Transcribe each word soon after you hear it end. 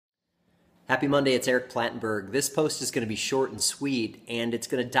Happy Monday, it's Eric Plantenberg. This post is going to be short and sweet, and it's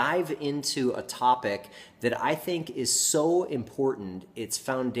going to dive into a topic that I think is so important. It's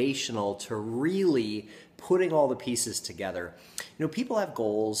foundational to really putting all the pieces together. You know, people have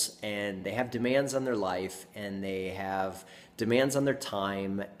goals and they have demands on their life and they have demands on their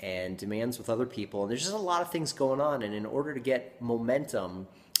time and demands with other people. And there's just a lot of things going on. And in order to get momentum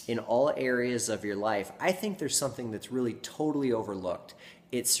in all areas of your life, I think there's something that's really totally overlooked.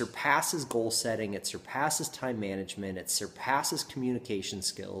 It surpasses goal setting, it surpasses time management, it surpasses communication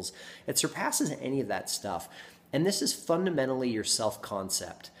skills, it surpasses any of that stuff. And this is fundamentally your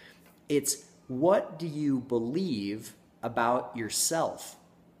self-concept. It's what do you believe about yourself?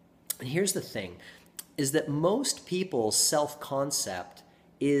 And here's the thing, is that most people's self-concept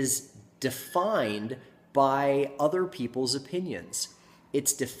is defined by other people's opinions.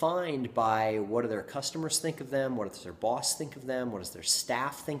 It's defined by what do their customers think of them, what does their boss think of them, what does their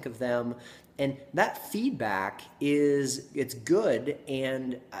staff think of them, and that feedback it's good,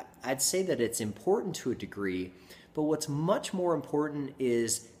 and I'd say that it's important to a degree, but what's much more important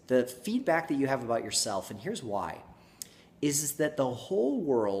is the feedback that you have about yourself, and here's why, is that the whole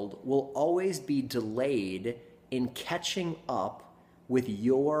world will always be delayed in catching up with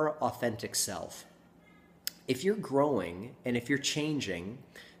your authentic self. If you're growing and if you're changing,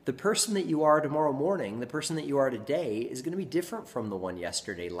 the person that you are tomorrow morning, the person that you are today is going to be different from the one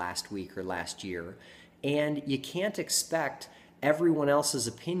yesterday, last week, or last year. And you can't expect everyone else's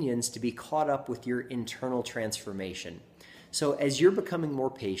opinions to be caught up with your internal transformation. So as you're becoming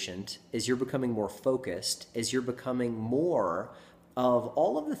more patient, as you're becoming more focused, as you're becoming more of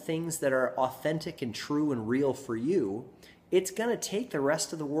all of the things that are authentic and true and real for you, it's going to take the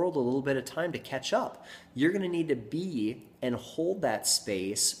rest of the world a little bit of time to catch up. You're going to need to be and hold that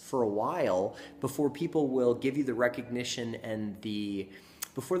space for a while before people will give you the recognition and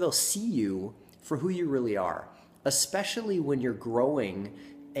before they'll see you for who you really are, especially when you're growing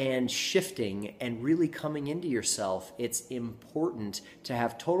and shifting and really coming into yourself. It's important to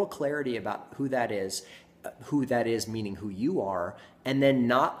have total clarity about who that is meaning who you are, and then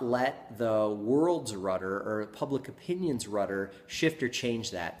not let the world's rudder or public opinion's rudder shift or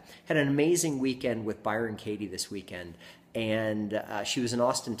change that. Had an amazing weekend with Byron Katie this weekend, and she was in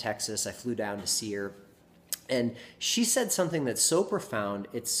Austin, Texas. I flew down to see her, and she said something that's so profound,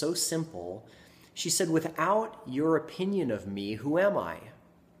 it's so simple. She said, "Without your opinion of me, who am I?"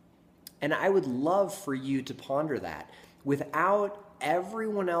 And I would love for you to ponder that. Without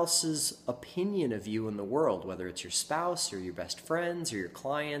everyone else's opinion of you in the world, whether it's your spouse or your best friends or your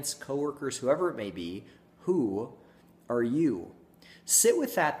clients, coworkers, whoever it may be, who are you? Sit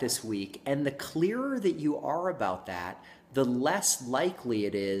with that this week, and the clearer that you are about that, the less likely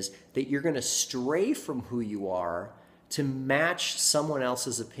it is that you're going to stray from who you are to match someone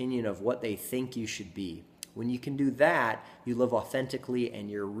else's opinion of what they think you should be. When you can do that, you live authentically and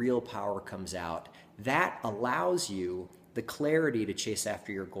your real power comes out. That allows you the clarity to chase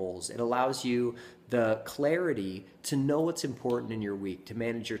after your goals. It allows you the clarity to know what's important in your week, to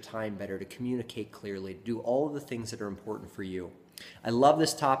manage your time better, to communicate clearly, to do all of the things that are important for you. I love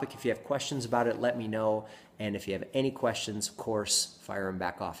this topic. If you have questions about it, let me know. And if you have any questions, of course, fire them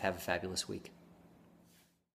back off. Have a fabulous week.